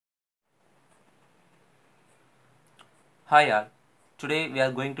Hi all. Today we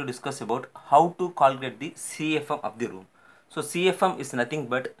are going to discuss about how to calculate the CFM of the room. So CFM is nothing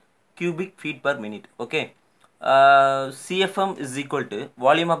but cubic feet per minute. Okay. CFM is equal to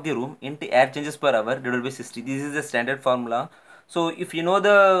volume of the room into air changes per hour divided by 60. This is the standard formula. So if you know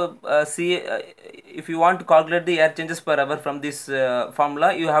the if you want to calculate the air changes per hour from this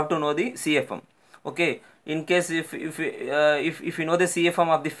formula, you have to know the CFM. Okay. In case if you know the CFM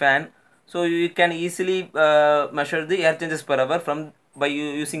of the fan, so you can easily measure the air changes per hour from by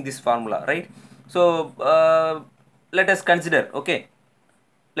using this formula, right? So let us consider. Okay,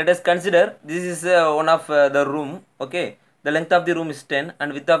 let us consider this is one of the room. Okay, the length of the room is 10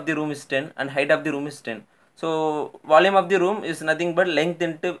 and width of the room is 10 and height of the room is 10. So volume of the room is nothing but length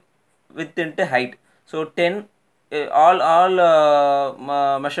into width into height. So 10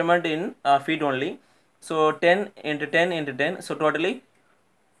 all measurement in feet only. So 10 into 10 into 10, so totally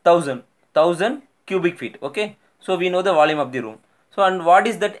 1000 cubic feet. Okay, so we know the volume of the room. So and what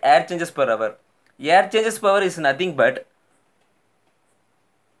is that air changes per hour? Air changes per hour is nothing but,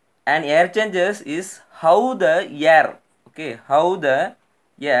 and air changes is how the air, okay, how the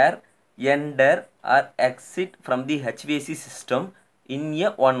air enter or exit from the HVAC system in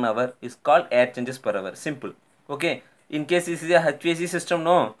a 1 hour is called air changes per hour. Simple. Okay, in case this is a HVAC system,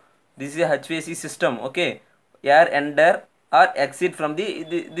 no, this is a HVAC system. Okay, air enter or exit from this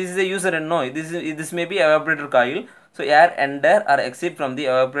is a user and no, this may be evaporator coil. So air enter or exit from the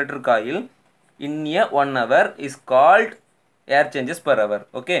evaporator coil in a 1 hour is called air changes per hour.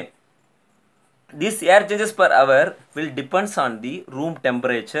 Okay, this air changes per hour will depends on the room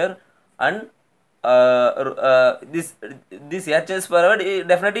temperature and this air changes per hour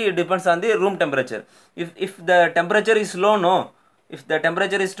definitely it depends on the room temperature. If the temperature is low, no, if the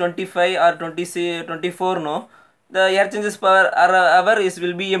temperature is 25 or 24, no, the air changes per hour is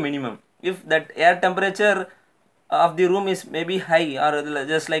will be a minimum. If that air temperature of the room is maybe high or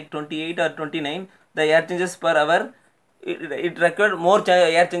just like 28 or 29, the air changes per hour it required more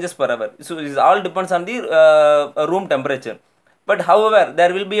air changes per hour. So it all depends on the room temperature. But however,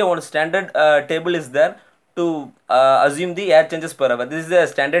 there will be a one standard table is there to assume the air changes per hour. This is the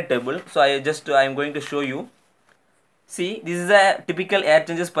standard table. So I am going to show you. See, this is a typical air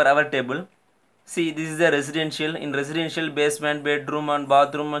changes per hour table. See, this is a residential. In residential, basement, bedroom and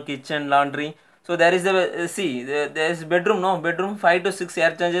bathroom, kitchen, laundry. So there is a there is bedroom, no, bedroom 5 to 6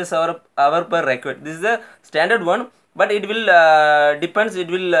 air changes hour per record. This is the standard one, but it will depends, it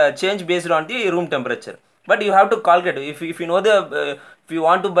will change based on the room temperature. But you have to calculate if you know the if you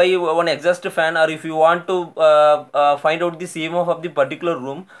want to buy one exhaust fan, or if you want to find out the CMF of the particular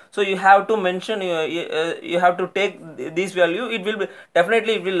room, so you have to mention you have to take this value. It will be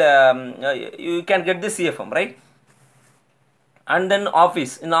definitely it will you can get the CFM, right? And then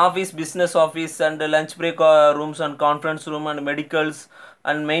office, in office, business office and lunch break rooms and conference room and medicals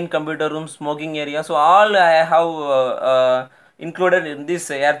and main computer room, smoking area, so all I have included in this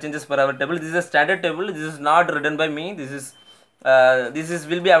air changes per hour table. This is a standard table, this is not written by me, this is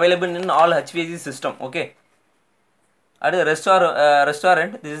will be available in all HVAC system. Okay, at the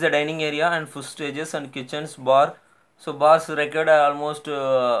restaurant, this is the dining area and food stages and kitchens, bar. So bars required almost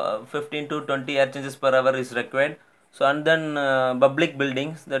 15 to 20 air changes per hour is required. So and then public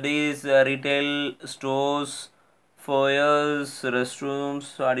buildings, that is retail stores, foyers,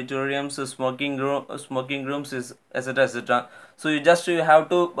 restrooms, auditoriums, smoking rooms, is etc etc. So you have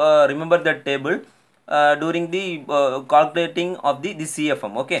to remember that table during the calculating of the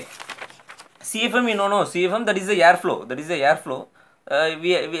CFM. Okay, CFM, you know, no, CFM, that is the airflow, that is the airflow.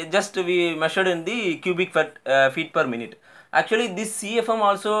 We measured in the cubic feet per minute. Actually this CFM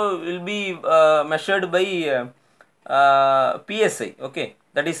also will be measured by PSI. Okay,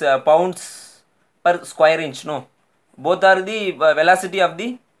 that is pounds per square inch. No, both are the velocity of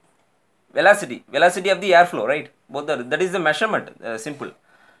the airflow, right? Both are, that is the measurement. Simple.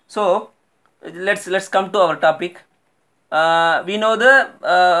 So let's come to our topic. We know the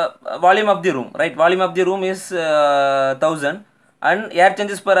volume of the room, right? Volume of the room is 1000 and air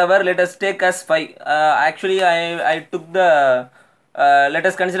changes per hour let us take as 5. Actually I took the let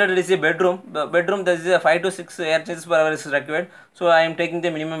us consider it is a bedroom. Bedroom, there is a 5 to 6 air changes per hour is required. So I am taking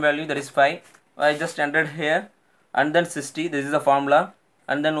the minimum value, that is 5. I just entered here and then 60. This is the formula.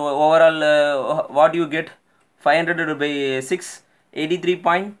 And then overall what you get, 500 divided by 6,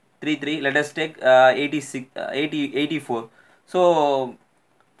 83.33. Let us take 84. So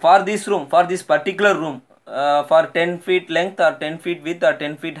for this room, for this particular room, for 10 feet length or 10 feet width or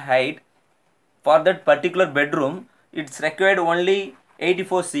 10 feet height, for that particular bedroom, it's required only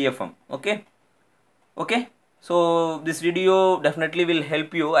 84 CFM. Okay, so this video definitely will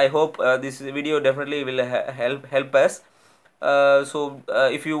help you. I hope this video definitely will help us.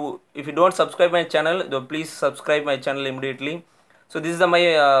 If you don't subscribe my channel, though, please subscribe my channel immediately. So this is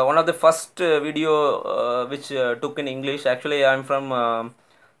my one of the first video which took in English. Actually, I'm from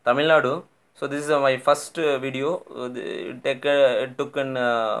Tamil Nadu. So this is my first video took in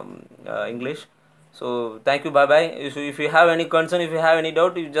English. So thank you, bye bye. So if you have any concern, if you have any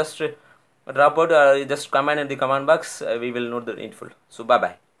doubt, you just drop out or just comment in the comment box. We will note the info. So bye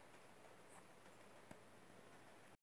bye.